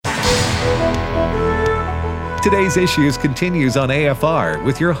Today's Issues continues on AFR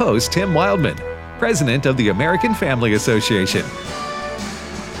with your host, Tim Wildman, President of the American Family Association.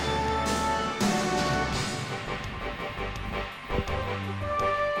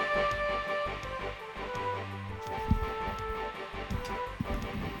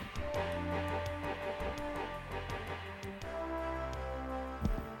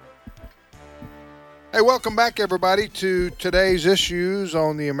 Hey, welcome back, everybody, to today's Issues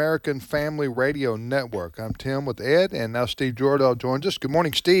on the American Family Radio Network. I'm Tim with Ed, and now Steve Jordan joins us. Good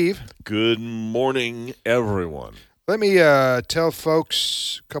morning, Steve. Good morning, everyone. Let me tell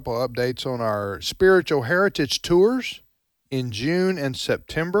folks a couple of updates on our Spiritual Heritage Tours in June and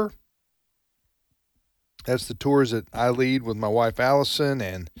September. That's the tours that I lead with my wife, Allison,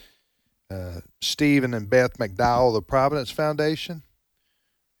 and Stephen and Beth McDowell of the Providence Foundation.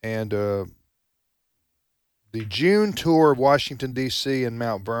 And the June tour of Washington, D.C. and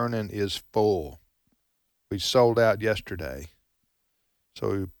Mount Vernon is full. We sold out yesterday.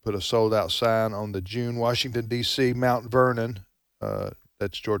 So we put a sold-out sign on the June Washington, D.C. Mount Vernon.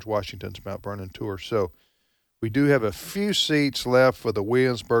 That's George Washington's Mount Vernon tour. So we do have a few seats left for the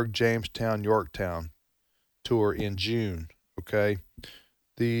Williamsburg, Jamestown, Yorktown tour in June, okay?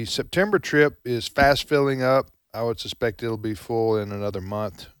 The September trip is fast filling up. I would suspect it'll be full in another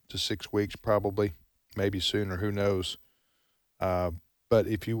month to 6 weeks probably. Maybe sooner, who knows. But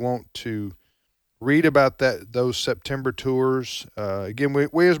if you want to read about those September tours, again,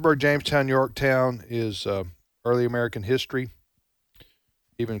 Williamsburg, Jamestown, Yorktown is early American history,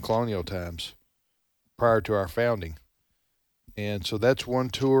 even colonial times, prior to our founding. And so that's one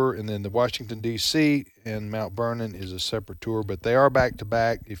tour, and then the Washington, D.C. and Mount Vernon is a separate tour, but they are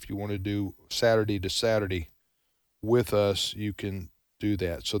back-to-back. If you want to do Saturday to Saturday with us, you can do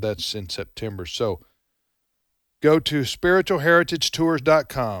that. So that's in September. So go to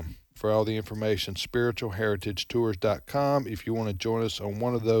spiritualheritagetours.com for all the information, spiritualheritagetours.com, if you want to join us on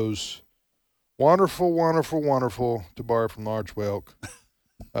one of those wonderful, wonderful, wonderful, to borrow from Large Welk,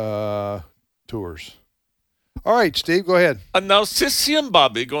 tours. All right, Steve, go ahead. And now Sissy and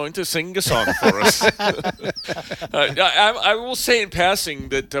Bobby going to sing a song for us. I will say in passing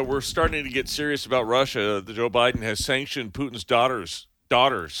that we're starting to get serious about Russia. Joe Biden has sanctioned Putin's daughters.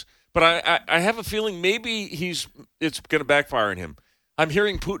 But I have a feeling maybe it's going to backfire on him. I'm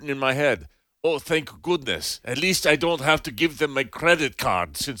hearing Putin in my head. Oh, thank goodness. At least I don't have to give them my credit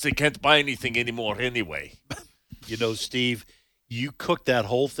card since they can't buy anything anymore anyway. You know, Steve, you cooked that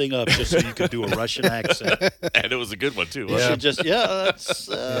whole thing up just so you could do a Russian accent. And it was a good one, too. It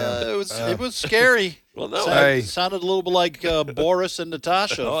was scary. Well, no. It sounded a little bit like Boris and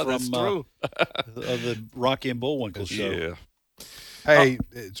Natasha from that's true. The Rocky and Bullwinkle show. Yeah. Hey,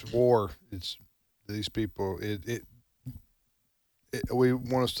 it's war. It's these people. We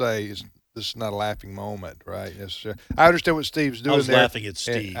want to say this is not a laughing moment, right? I understand what Steve's doing. I was there. laughing at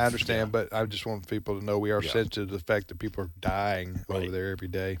Steve. I understand, but I just want people to know we are sensitive to the fact that people are dying over there every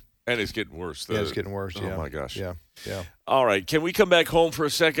day. And it's getting worse. Yeah, it's getting worse. Oh, my gosh. Yeah. All right. Can we come back home for a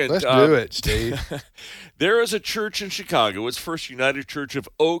second? Let's do it, Steve. There is a church in Chicago. It's First United Church of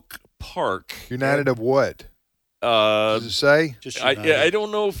Oak Park. United of what? Does it say? I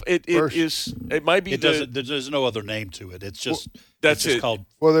don't know if it is. It might be. There's no other name to it. It's just that's it's it. Called.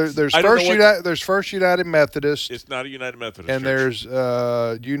 Well, there's First United Methodist. It's not a United Methodist. And church.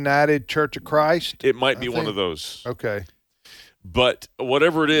 There's United Church of Christ. It might be one of those. Okay. But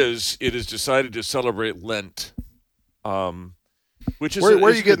whatever it is decided to celebrate Lent. Which is where are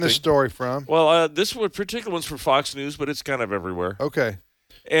you getting this story from? Well, this particular one's from Fox News, but it's kind of everywhere. Okay.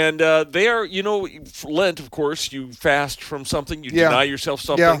 And they are, Lent, of course, you fast from something, you deny yourself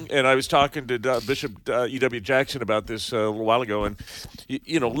something. Yeah. And I was talking to Bishop E.W. Jackson about this a little while ago. And,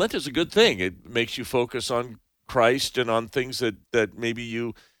 Lent is a good thing. It makes you focus on Christ and on things that maybe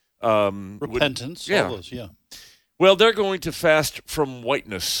you repentance, all those, yeah. Well, they're going to fast from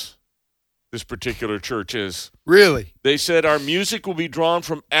whiteness. This particular church is. Really? They said our music will be drawn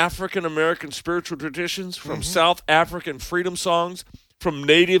from African-American spiritual traditions, from South African freedom songs, from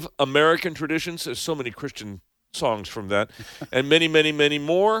Native American traditions. There's so many Christian songs from that, and many, many, many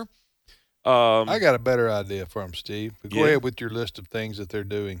more. I got a better idea for them, Steve. Go ahead with your list of things that they're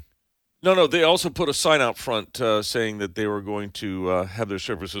doing. No, they also put a sign out front saying that they were going to have their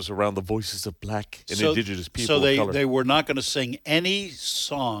services around the voices of black and indigenous people. So they were not going to sing any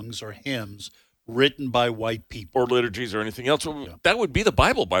songs or hymns written by white people. Or liturgies or anything else. Yeah. That would be the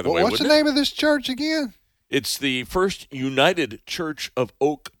Bible, by the way, what's the name of this church again? It's the First United Church of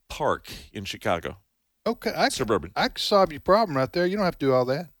Oak Park in Chicago. Okay. Suburban. I can solve your problem right there. You don't have to do all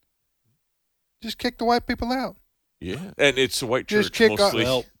that. Just kick the white people out. Yeah, and it's a white church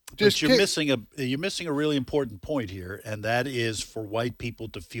mostly. Just you're missing a really important point here, and that is for white people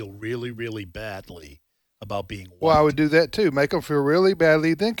to feel really, really badly about being white. Well, I would do that too. Make them feel really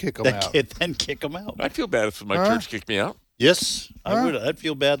badly, then kick them out. Then kick them out. I'd feel bad if my church kicked me out. Yes, I would. I'd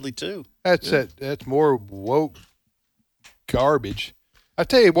feel badly too. That's more woke garbage. I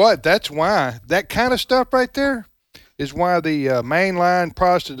tell you what, that's why that kind of stuff right there is why the mainline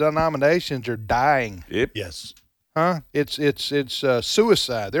Protestant denominations are dying. Yep. Yes. Huh? It's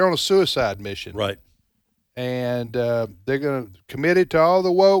suicide. They're on a suicide mission. Right. And they're going to commit it to all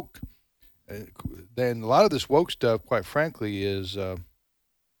the woke. Then a lot of this woke stuff, quite frankly, is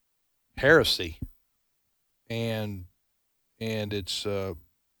heresy. And it's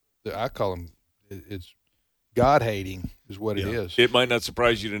I call them it's God hating is what it is. It might not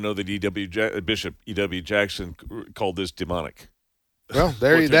surprise you to know that Bishop E.W. Jackson called this demonic. Well,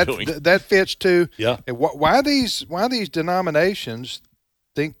 that fits too. Yeah. And why these denominations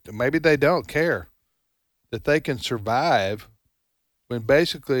think maybe they don't care that they can survive when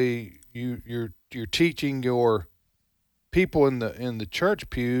basically you're teaching your people in the church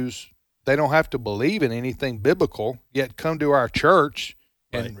pews they don't have to believe in anything biblical, yet come to our church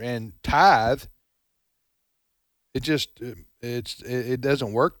and tithe. It just it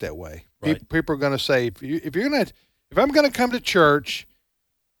doesn't work that way. Right. People are going to say if I'm going to come to church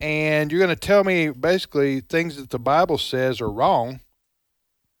and you're going to tell me basically things that the Bible says are wrong,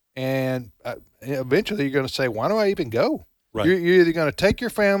 and eventually you're going to say, why do I even go? Right. You're either going to take your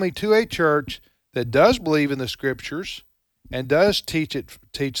family to a church that does believe in the scriptures and does teach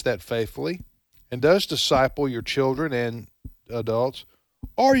that faithfully and does disciple your children and adults,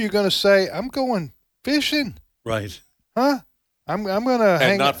 or you're going to say, I'm going fishing. Right. Huh? I'm going to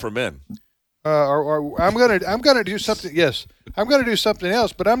hang. And not for men. Or I'm gonna do something. Yes, I'm gonna do something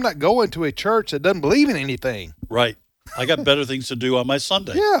else, but I'm not going to a church that doesn't believe in anything. Right. I got better things to do on my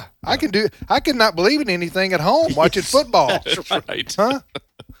Sunday. Yeah, I can not believe in anything at home watching football. That's right. Huh?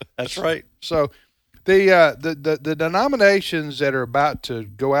 That's right. So, the denominations that are about to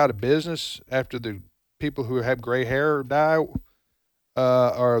go out of business after the people who have gray hair die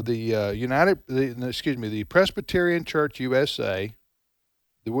are the Presbyterian Church USA.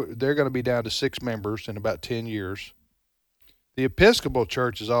 They're going to be down to 6 members in about 10 years. The Episcopal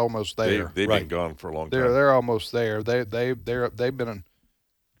Church is almost there. They've been gone for a long time. They're almost there. They've been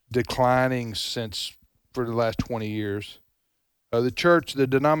declining for the last 20 years. The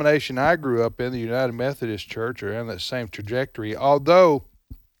denomination I grew up in, the United Methodist Church, are on that same trajectory. Although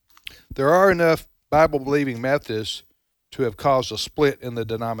there are enough Bible-believing Methodists to have caused a split in the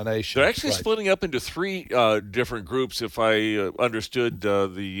denomination. They're actually splitting up into 3 different groups, if I understood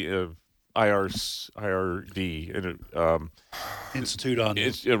the IRD, Institute on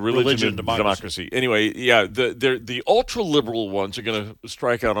Religion and Democracy. Anyway, yeah, the ultra-liberal ones are going to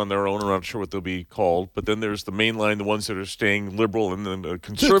strike out on their own. I'm not sure what they'll be called. But then there's the mainline, the ones that are staying liberal, and then the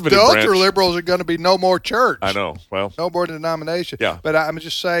conservative the branch. ultra-liberals are going to be no more church. I know. Well, no more denomination. Yeah. But I'm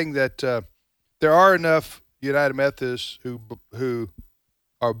just saying that there are enough United Methodists who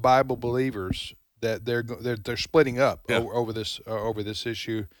are Bible believers that they're splitting up over this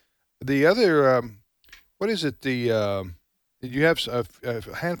issue. The other what is it? You have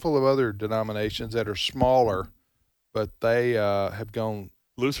a handful of other denominations that are smaller, but they have gone.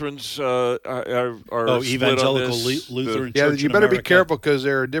 Lutherans are Evangelical Lutheran Church. Yeah, you better be careful because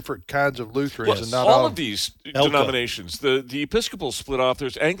there are different kinds of Lutherans, and not all of these denominations. The Episcopal split off.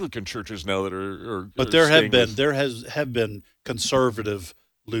 There's Anglican churches now that are but there have been conservative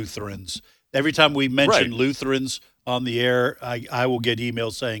Lutherans. Every time we mention Lutherans on the air, I will get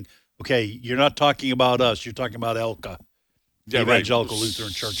emails saying, "Okay, you're not talking about us. You're talking about ELCA." Evangelical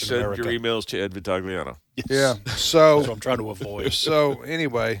Lutheran Church in America. Send your emails to Ed Vitagliano. Yes. Yeah, so that's what I'm trying to avoid. So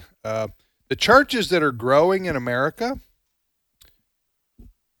anyway, the churches that are growing in America,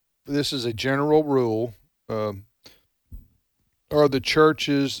 this is a general rule, are the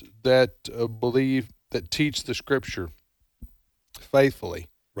churches that teach the Scripture faithfully,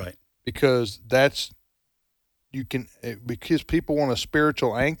 right? Because because people want a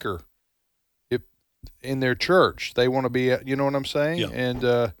spiritual anchor. In their church, they want to be, you know what I'm saying? Yeah. And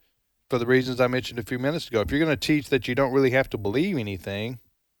for the reasons I mentioned a few minutes ago, if you're going to teach that you don't really have to believe anything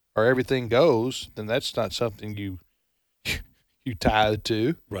or everything goes, then that's not something you tithe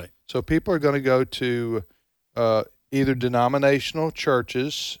to. Right. So people are going to go to either denominational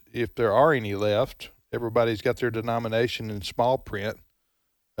churches, if there are any left. Everybody's got their denomination in small print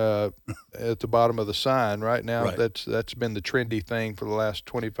at the bottom of the sign right now. Right. That's been the trendy thing for the last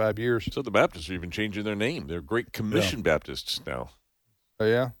 25 years. So the Baptists are even changing their name. They're Great Commission Baptists now. Oh,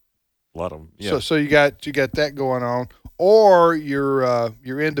 yeah? A lot of them. Yeah. So you got that going on, or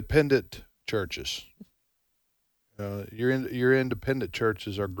your independent churches. Your independent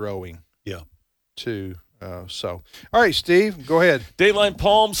churches are growing. Yeah. Too. All right, Steve, go ahead. Dateline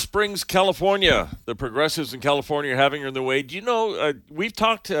Palm Springs, California. The progressives in California are having her in the way. Do you know, we've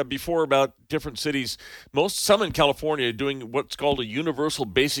talked before about different cities, some in California doing what's called a universal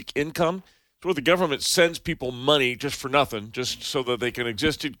basic income. It's where the government sends people money just for nothing, just so that they can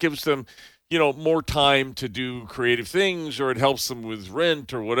exist. It gives them, more time to do creative things, or it helps them with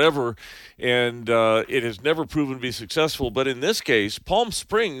rent or whatever. And it has never proven to be successful. But in this case, Palm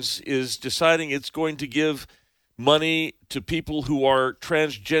Springs is deciding it's going to give money to people who are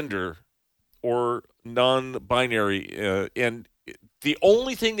transgender or non-binary. And the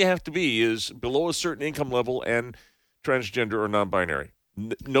only thing they have to be is below a certain income level and transgender or non-binary.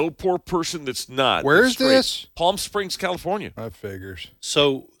 No poor person that's not. Where is this? Palm Springs, California. That figures.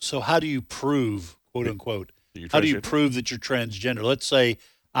 So how do you prove, quote unquote, how do you prove that you're transgender? Let's say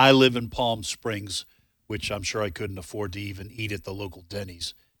I live in Palm Springs, which I'm sure I couldn't afford to even eat at the local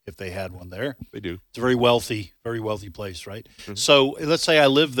Denny's if they had one there. They do. It's a very wealthy place, right? Mm-hmm. So let's say I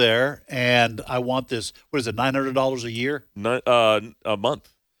live there and I want this, what is it, $900 a year? A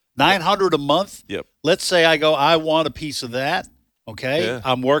month. $900 a month? Yep. Let's say I want a piece of that. Okay, yeah.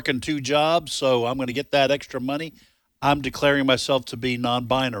 I'm working 2 jobs, so I'm going to get that extra money. I'm declaring myself to be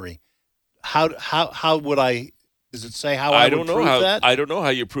non-binary. How would I? Does it say how I would prove that? I don't know how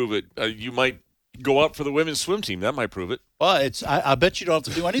you prove it. You might go out for the women's swim team. That might prove it. Well, I bet you don't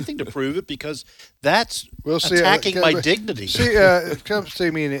have to do anything to prove it, because that's see, attacking my dignity. Come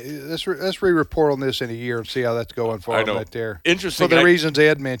see me. Let's re-report on this in a year and see how that's going for them right there. Interesting. For the reasons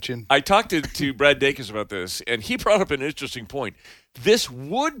Ed mentioned. I talked to Brad Dacus about this, and he brought up an interesting point. This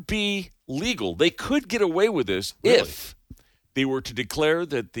would be legal. They could get away with this if they were to declare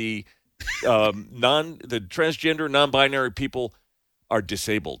that the transgender, non-binary people are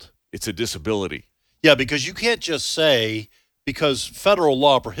disabled. It's a disability. Yeah, because you can't just say, because federal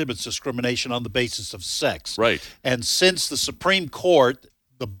law prohibits discrimination on the basis of sex. Right. And since the Supreme Court,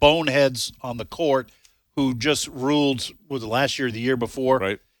 the boneheads on the court who just ruled, was it last year or the year before?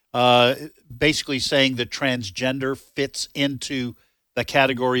 Right. Basically saying that transgender fits into the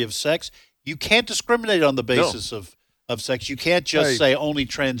category of sex. You can't discriminate on the basis of sex. You can't just say only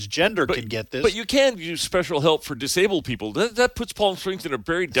transgender can get this. But you can use special help for disabled people. That puts Palm Springs in a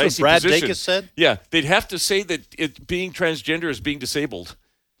very dicey Brad position. Dacus said? Yeah, they'd have to say that being transgender is being disabled.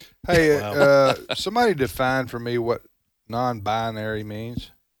 Hey, somebody define for me what non-binary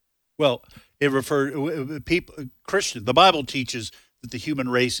means. Well, it Christian. The Bible teaches that the human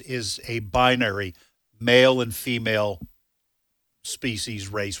race is a binary, male and female species,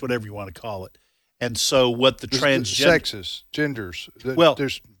 race, whatever you want to call it. And so what the transgender sexes, genders.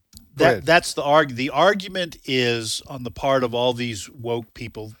 That's the argument. The argument is on the part of all these woke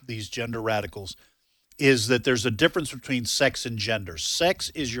people, these gender radicals, is that there's a difference between sex and gender. Sex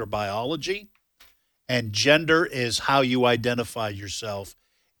is your biology, and gender is how you identify yourself.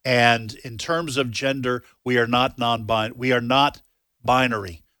 And in terms of gender, we are not non-binary. We are not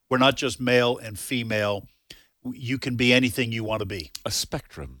binary. We're not just male and female. You can be anything you want to be. A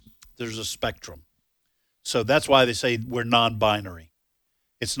spectrum. There's a spectrum. So that's why they say we're non-binary.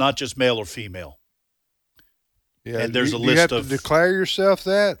 It's not just male or female. Yeah, and there's a list you have of. To declare yourself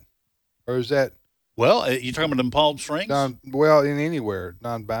that, or is that? Well, you're talking about in Palm Springs. In anywhere,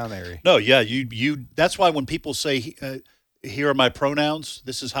 non-binary. No, yeah, you. That's why when people say, "Here are my pronouns.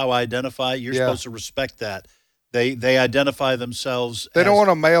 This is how I identify," you're supposed to respect that. They identify themselves. They don't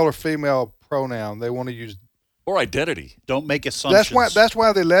want a male or female pronoun. They want to use. Or identity. Don't make assumptions. That's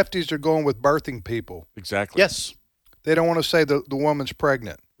why the lefties are going with birthing people. Exactly. Yes. They don't want to say the woman's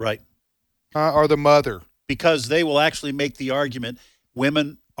pregnant. Right. Or the mother. Because they will actually make the argument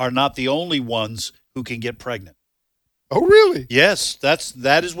women are not the only ones who can get pregnant. Oh, really? Yes,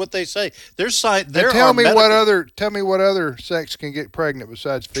 that is what they say. Tell me what other sex can get pregnant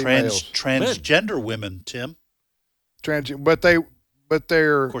besides females. Transgender women, Tim. But they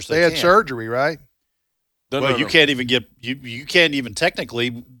had surgery, right? You can't even get you can't even technically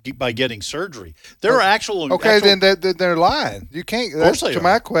by getting surgery. There are actual. Then they're lying. You can't. That's to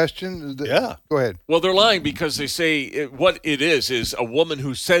my question. Yeah. Go ahead. Well, they're lying because they say what it is a woman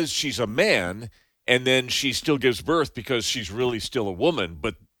who says she's a man and then she still gives birth because she's really still a woman.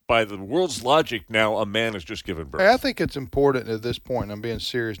 But by the world's logic, now a man has just given birth. Hey, I think it's important at this point, and I'm being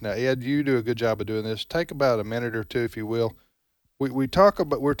serious now. Ed, you do a good job of doing this. Take about a minute or two, if you will. We're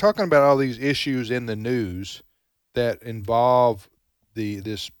talking about all these issues in the news that involve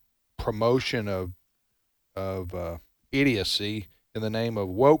this promotion of idiocy in the name of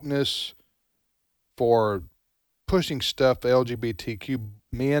wokeness, for pushing stuff LGBTQ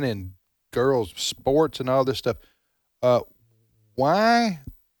men and girls, sports and all this stuff. Why?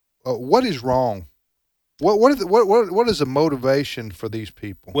 What is wrong? What is the motivation for these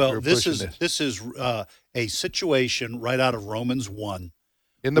people? Well, this is a situation right out of Romans 1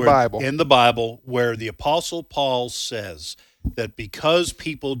 in the Bible. In the Bible, where the Apostle Paul says that because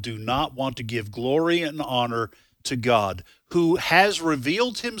people do not want to give glory and honor to God, who has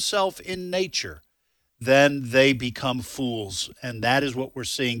revealed himself in nature, then they become fools. And that is what we're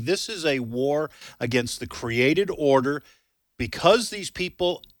seeing. This is a war against the created order. Because these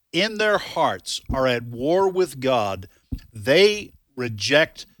people in their hearts are at war with God, they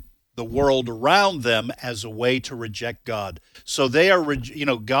reject the world around them as a way to reject God. So they are,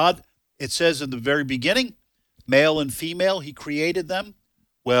 God, it says in the very beginning, male and female, he created them.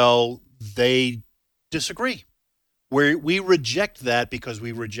 Well, they disagree. We reject that because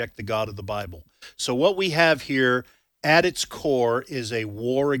we reject the God of the Bible. So what we have here at its core is a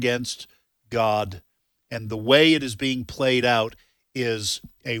war against God, and the way it is being played out is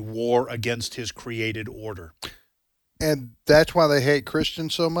a war against his created order. And that's why they hate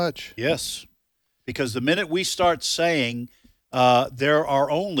Christians so much? Yes, because the minute we start saying there are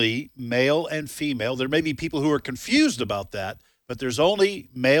only male and female, there may be people who are confused about that, but there's only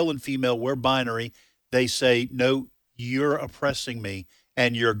male and female, we're binary, they say, no, you're oppressing me,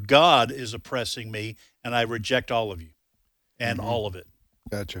 and your God is oppressing me, and I reject all of you and all of it.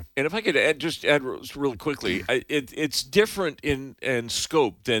 Gotcha. And if I could add really quickly, it's different in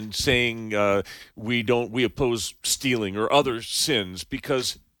scope than saying we oppose stealing or other sins,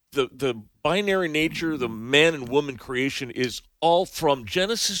 because the binary nature, the man and woman creation is all from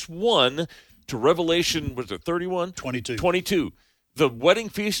Genesis 1 to Revelation, was it 31? 22. The wedding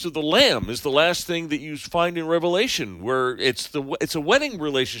feast of the Lamb is the last thing that you find in Revelation, where it's a wedding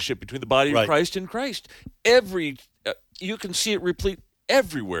relationship between the body of Christ and Christ. You can see it replete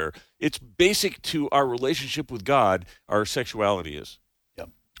everywhere. It's basic to our relationship with God, our sexuality is. Yep.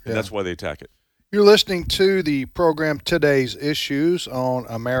 And that's why they attack it. You're listening to the program Today's Issues on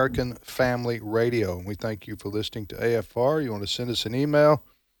American Family Radio. We thank you for listening to AFR. You want to send us an email?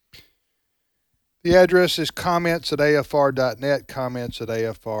 The address is comments@afr.net,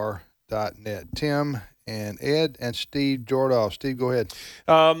 comments@afr.net. Tim and Ed and Steve Jordahl. Steve, go ahead.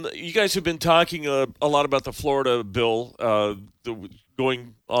 You guys have been talking a lot about the Florida bill,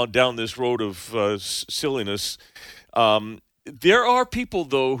 going on down this road of silliness. There are people,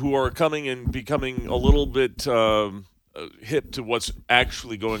 though, who are coming and becoming a little bit hip to what's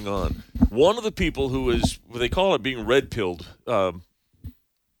actually going on. One of the people who is, they call it being red-pilled.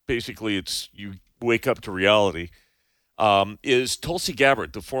 Basically, it's you wake up to reality, is Tulsi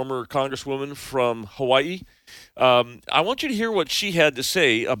Gabbard, the former congresswoman from Hawaii. I want you to hear what she had to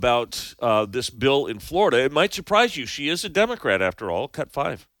say about this bill in Florida. It might surprise you. She is a Democrat, after all. Cut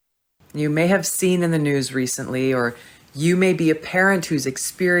 5. You may have seen in the news recently, or you may be a parent who's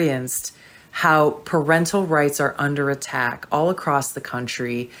experienced how parental rights are under attack all across the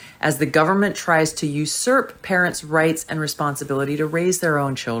country as the government tries to usurp parents' rights and responsibility to raise their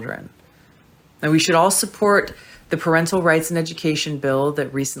own children. Now, we should all support the Parental Rights and Education Bill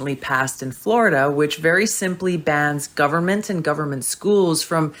that recently passed in Florida, which very simply bans government and government schools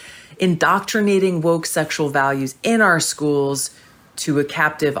from indoctrinating woke sexual values in our schools to a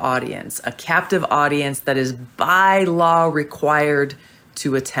captive audience that is by law required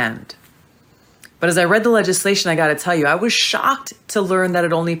to attend. But as I read the legislation, I got to tell you, I was shocked to learn that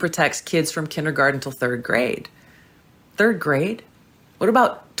it only protects kids from kindergarten till 3rd grade. 3rd grade? What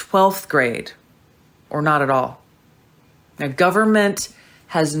about 12th grade? Or not at all? Now, government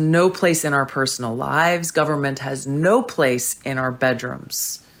has no place in our personal lives. Government has no place in our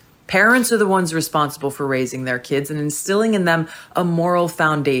bedrooms. Parents are the ones responsible for raising their kids and instilling in them a moral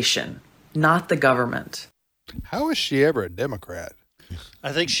foundation, not the government. How is she ever a Democrat?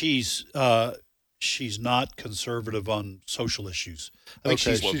 I think she's not conservative on social issues. I think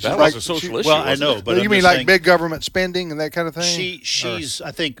Okay, she's That was a social issue. well, I wasn't know, it? but you I'm mean just like saying, big government spending and that kind of thing? she's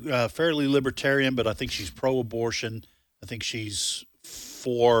I think fairly libertarian, but I think she's pro-abortion. I think she's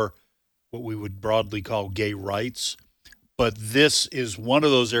for what we would broadly call gay rights. But this is one of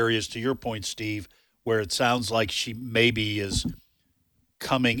those areas, to your point, Steve, where it sounds like she maybe is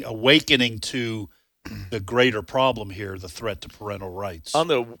awakening to the greater problem here, the threat to parental rights. On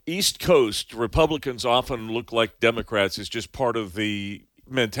the East Coast, Republicans often look like Democrats. It's just part of the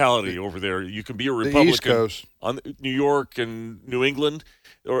mentality over there. You can be a Republican East Coast. on New York and New England,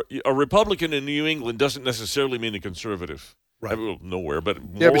 or a Republican in New England doesn't necessarily mean a conservative. I mean, nowhere, but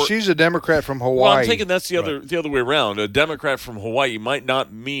Yeah, more, but she's a Democrat from Hawaii. well, I'm thinking that's the other way around. A Democrat from Hawaii might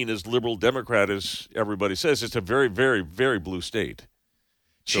not mean as liberal Democrat as everybody says. It's a very, very, very blue state.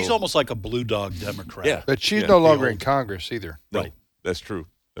 She's So- almost like a blue dog Democrat. Yeah. But she's Yeah, no the longer old- in Congress either. No, Right. that's true.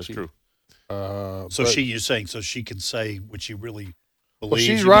 That's true. So but- you're saying so she can say what she really Well, believes.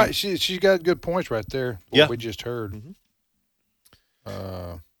 she's you right. mean? She's got good points right there. What Yeah. we just heard. Mm-hmm.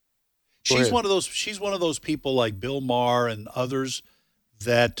 She's ahead. one of those. She's one of those people like Bill Maher and others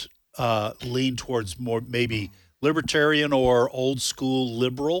that lean towards more maybe libertarian or old school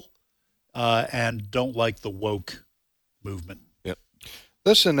liberal, and don't like the woke movement.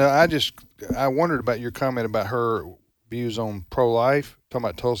 Listen, I wondered about your comment about her views on pro-life. Talking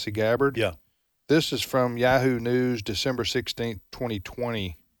about Tulsi Gabbard. Yeah. This is from Yahoo News, December 16th,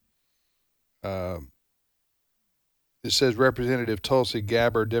 2020. It says Representative Tulsi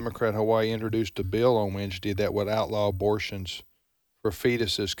Gabbard, Democrat, Hawaii, introduced a bill on Wednesday that would outlaw abortions for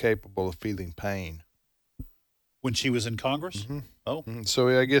fetuses capable of feeling pain. When she was in Congress. Mhm. Oh, So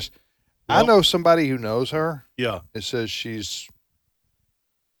I guess I Well- know somebody who knows her. yeah. It says she's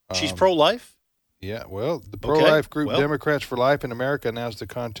She's um, pro-life. Yeah, well, the Okay, pro-life group well. Democrats for Life in America announced the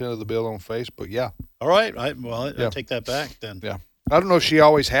content of the bill on Facebook. Yeah. All right. I Yeah. take that back then. Yeah. I don't know if she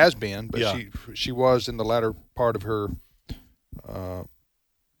always has been, but Yeah. she was in the latter part of her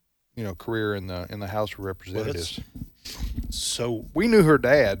career in the House of Representatives. So We knew her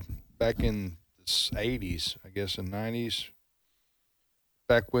dad back in the 80s, I guess, and 90s,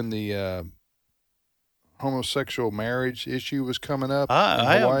 back when the homosexual marriage issue was coming up. in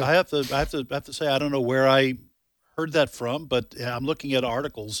Hawaii. I have to say I don't know where I heard that from, but I'm looking at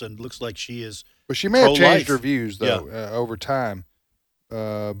articles and it looks like she is. But she may have pro-life. changed her views, though, over time.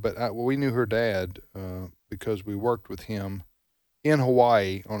 But we knew her dad because we worked with him in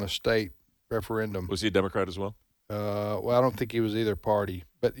Hawaii on a state referendum. Was he a Democrat as well? Well, I don't think he was either party.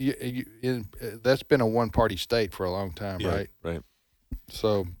 But that's been a one-party state for a long time, right? Right.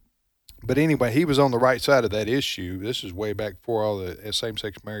 So, but anyway, he was on the right side of that issue. This is way back before all the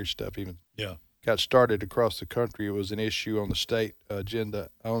same-sex marriage stuff even got started across the country. It was an issue on the state agenda,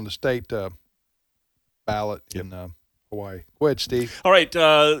 on the state ballot in Hawaii. Go ahead, Steve. All right,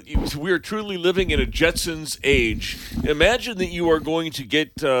 we are truly living in a Jetsons age. Imagine that you are going to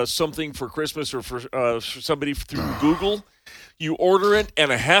get something for Christmas or for somebody through Google. You order it,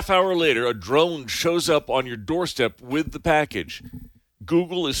 and a half hour later, a drone shows up on your doorstep with the package.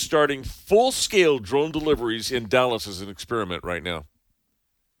 Google is starting full-scale drone deliveries in Dallas as an experiment right now.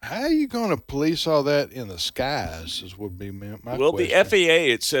 How are you going to police all that in the skies? Would be my Well, question. the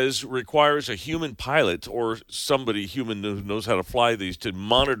FAA, it says, requires a human pilot or somebody human who knows how to fly these to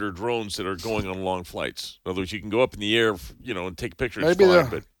monitor drones that are going on long flights. In other words, you can go up in the air, and take pictures. Maybe flying,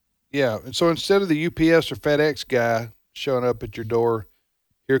 but Yeah, and so instead of the UPS or FedEx guy showing up at your door,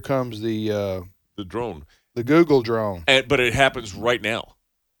 here comes the drone. the Google drone. But it happens right now.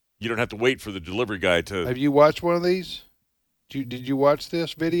 You don't have to wait for the delivery guy to. Have you watched one of these? Did you watch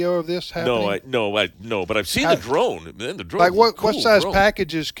this video of this happening? No, but I've seen the drone. Man, the drone. Like what cool size drone.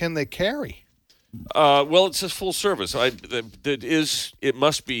 packages can they carry? Well, it says full service. It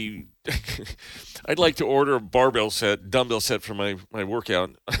must be. I'd like to order a dumbbell set for my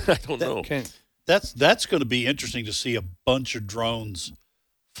workout. I don't know. That's going to be interesting to see a bunch of drones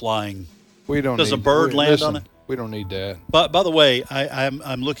flying. We don't. Does a need- bird we- land listen, on it? We don't need that. But by the way,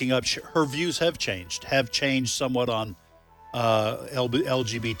 I'm looking up. Her views have changed somewhat on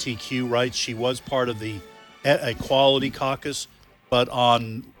LGBTQ rights. She was part of the Equality Caucus, but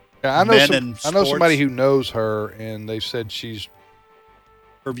on Yeah, I know. men and I know somebody sports, who knows her, and they said she's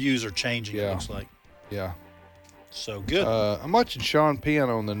her views are changing. It Yeah. looks like yeah. so good. I'm watching Sean Penn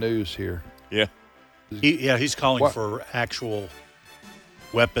on the news here. Yeah. He's calling What- for actual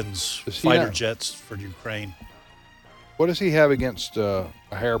weapons, Does he fighter not- jets for Ukraine. What does he have against a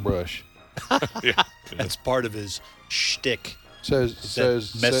hairbrush? That's part of his shtick.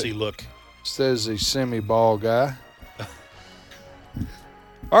 Says Messy look. Says the semi-ball guy.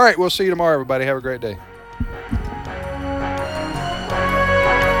 All right, we'll see you tomorrow, everybody. Have a great day.